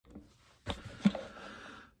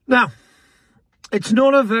Now, it's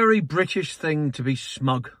not a very British thing to be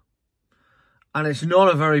smug. And it's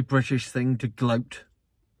not a very British thing to gloat.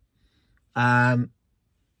 It's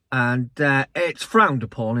frowned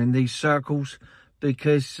upon in these circles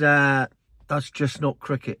because that's just not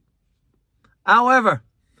cricket. However,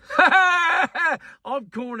 I'm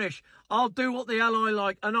Cornish. I'll do what the hell I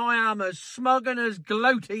like. And I am as smug and as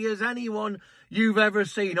gloaty as anyone you've ever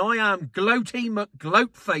seen. I am Gloaty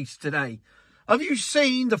McGloatface today. Have you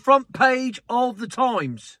seen the front page of the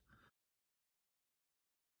Times?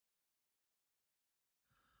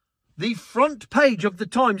 The front page of the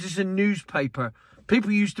Times is a newspaper.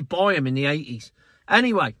 People used to buy them in the 80s.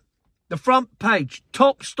 Anyway, the front page,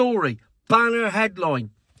 top story, banner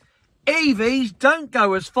headline. EVs don't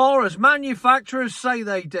go as far as manufacturers say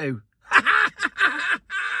they do.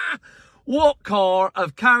 What car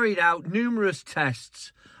have carried out numerous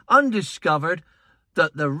tests and discovered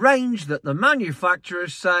that the range that the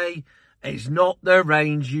manufacturers say is not the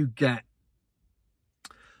range you get?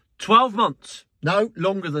 12 months. No,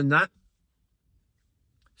 longer than that.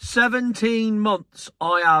 17 months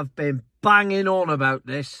I have been banging on about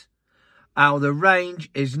this. How the range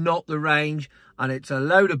is not the range and it's a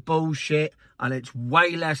load of bullshit and it's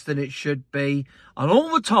way less than it should be. And all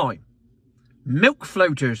the time, milk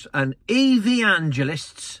floaters and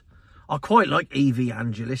evangelists, I quite like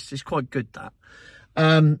evangelists, it's quite good that.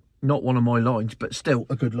 Not one of my lines, but still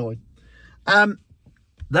a good line.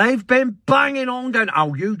 They've been banging on going,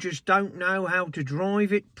 oh, you just don't know how to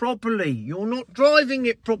drive it properly. You're not driving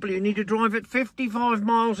it properly. You need to drive it 55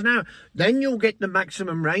 miles an hour. Then you'll get the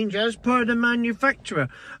maximum range as per the manufacturer.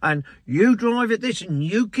 And you drive it this and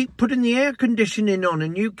you keep putting the air conditioning on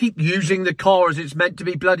and you keep using the car as it's meant to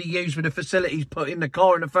be bloody used with the facilities put in the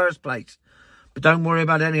car in the first place. But don't worry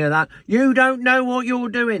about any of that. You don't know what you're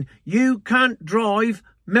doing. You can't drive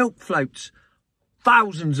milk floats.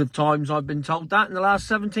 Thousands of times I've been told that in the last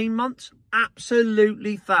 17 months.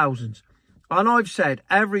 Absolutely thousands. And I've said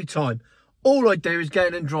every time, all I do is get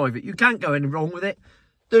in and drive it. You can't go any wrong with it.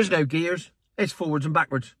 There's no gears. It's forwards and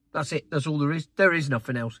backwards. That's it. That's all there is. There is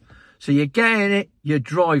nothing else. So you get in it, you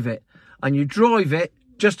drive it. And you drive it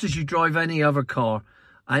just as you drive any other car.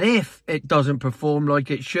 And if it doesn't perform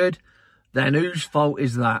like it should, then whose fault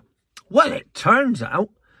is that? Well, it turns out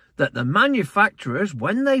that the manufacturers,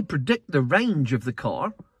 when they predict the range of the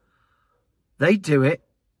car, they do it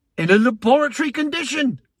in a laboratory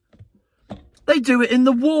condition. They do it in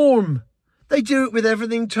the warm. They do it with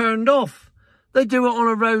everything turned off. They do it on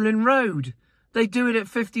a rolling road. They do it at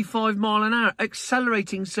 55 mile an hour,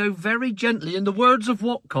 accelerating so very gently. In the words of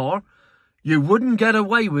what car? You wouldn't get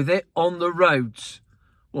away with it on the roads.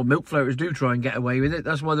 Well, milk floaters do try and get away with it.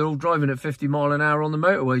 That's why they're all driving at 50 mile an hour on the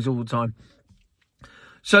motorways all the time.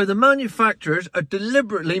 So the manufacturers are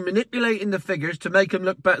deliberately manipulating the figures to make them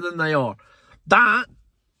look better than they are. That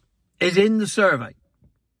is in the survey.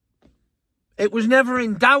 It was never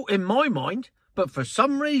in doubt in my mind, but for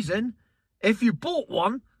some reason, if you bought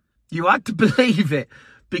one, you had to believe it,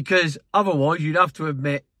 because otherwise you'd have to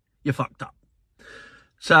admit you fucked up.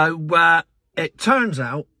 So it turns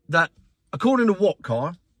out that according to what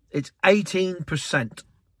car, it's 18%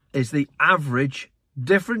 is the average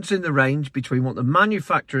difference in the range between what the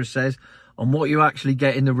manufacturer says and what you actually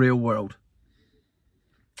get in the real world.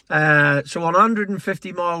 So on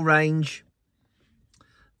 150 mile range,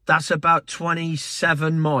 that's about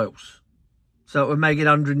 27 miles. So it would make it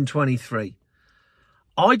 123.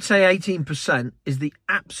 I'd say 18% is the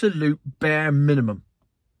absolute bare minimum.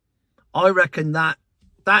 I reckon that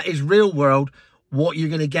is real world what you're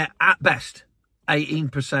going to get at best.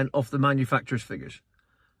 18% off the manufacturer's figures.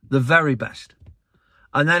 The very best.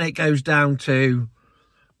 And then it goes down to,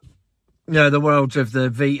 you know, the worlds of the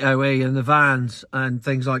VOE and the vans and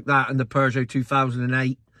things like that, and the Peugeot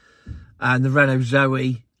 2008 and the Renault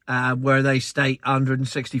Zoe, where they state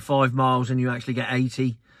 165 miles and you actually get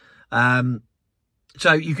 80.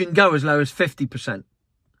 So you can go as low as 50%.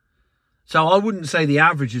 So I wouldn't say the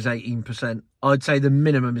average is 18%. I'd say the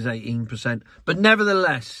minimum is 18%. But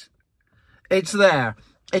nevertheless, it's there.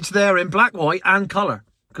 It's there in black, white and colour.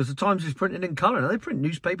 Because the Times is printed in colour. They print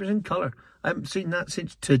newspapers in colour. I haven't seen that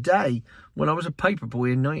since today, when I was a paper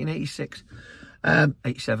boy in 1986.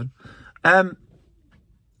 87.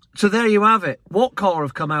 So there you have it. What car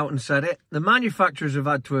have come out and said it? The manufacturers have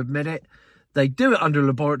had to admit it. They do it under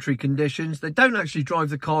laboratory conditions. They don't actually drive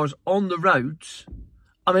the cars on the roads.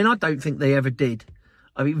 I mean, I don't think they ever did.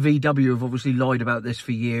 I mean, VW have obviously lied about this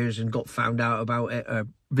for years and got found out about it,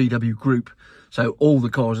 VW Group. So all the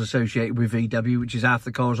cars associated with VW, which is half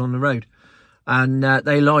the cars on the road. And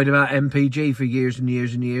they lied about MPG for years and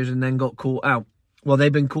years and years and then got caught out. Well,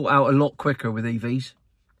 they've been caught out a lot quicker with EVs.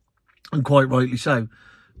 And quite rightly so,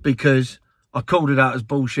 because I called it out as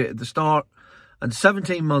bullshit at the start. And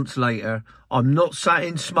 17 months later, I'm not sat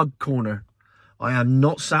in smug corner. I am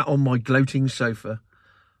not sat on my gloating sofa.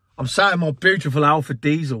 I'm sat in my beautiful Alpha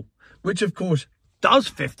Diesel, which of course does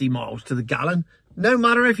 50 miles to the gallon. No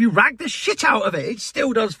matter if you rag the shit out of it, it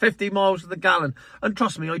still does 50 miles to the gallon. And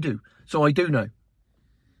trust me, I do. So I do know.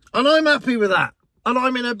 And I'm happy with that. And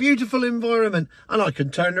I'm in a beautiful environment. And I can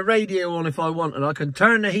turn the radio on if I want. And I can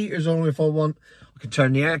turn the heaters on if I want. I can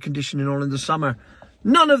turn the air conditioning on in the summer.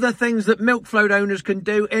 None of the things that milk float owners can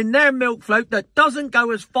do in their milk float that doesn't go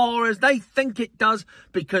as far as they think it does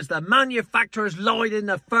because the manufacturers lied in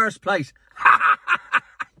the first place.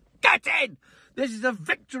 Get in! This is a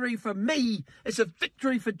victory for me. It's a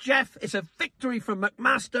victory for Jeff. It's a victory for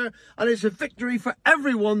McMaster. And it's a victory for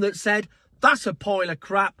everyone that said, that's a pile of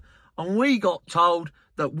crap. And we got told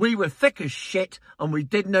that we were thick as shit and we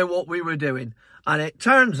didn't know what we were doing. And it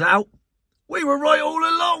turns out we were right all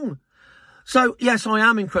along. So, yes, I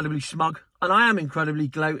am incredibly smug and I am incredibly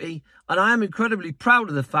gloaty and I am incredibly proud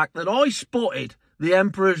of the fact that I spotted the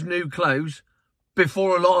Emperor's new clothes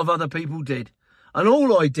before a lot of other people did. And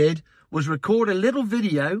all I did was record a little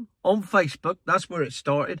video on Facebook. That's where it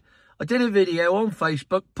started. I did a video on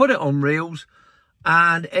Facebook, put it on Reels,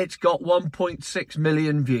 and it's got 1.6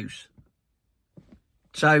 million views.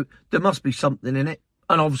 So there must be something in it.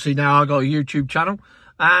 And obviously now I got a YouTube channel.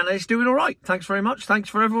 And it's doing all right. Thanks very much. Thanks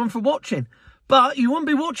for everyone for watching. But you wouldn't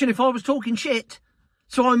be watching if I was talking shit.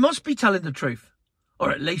 So I must be telling the truth.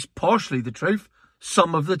 Or at least partially the truth.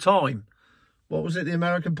 Some of the time. What was it, the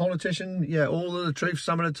American politician? Yeah, all of the truth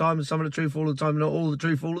some of the time and some of the truth all the time. Not all the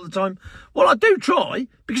truth all of the time. Well, I do try.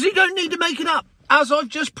 Because you don't need to make it up. As I've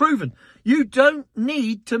just proven. You don't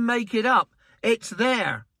need to make it up. It's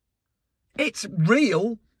there. It's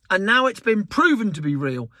real. And now it's been proven to be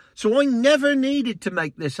real. So I never needed to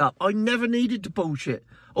make this up. I never needed to bullshit.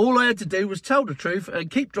 All I had to do was tell the truth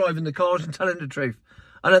and keep driving the cars and telling the truth.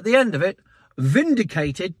 And at the end of it,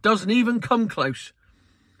 vindicated doesn't even come close.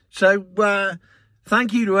 So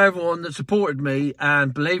thank you to everyone that supported me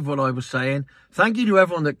and believed what I was saying. Thank you to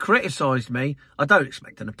everyone that criticised me. I don't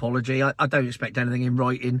expect an apology. I don't expect anything in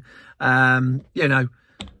writing. You know,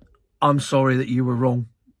 I'm sorry that you were wrong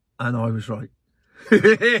and I was right.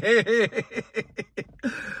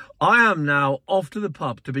 I am now off to the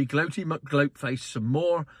pub to be gloaty McGloatface some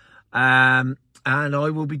more, and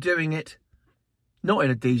I will be doing it not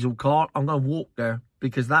in a diesel car. I'm going to walk there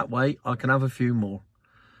because that way I can have a few more,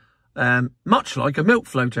 much like a milk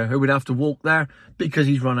floater who would have to walk there because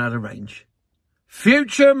he's run out of range.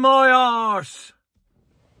 Future my arse.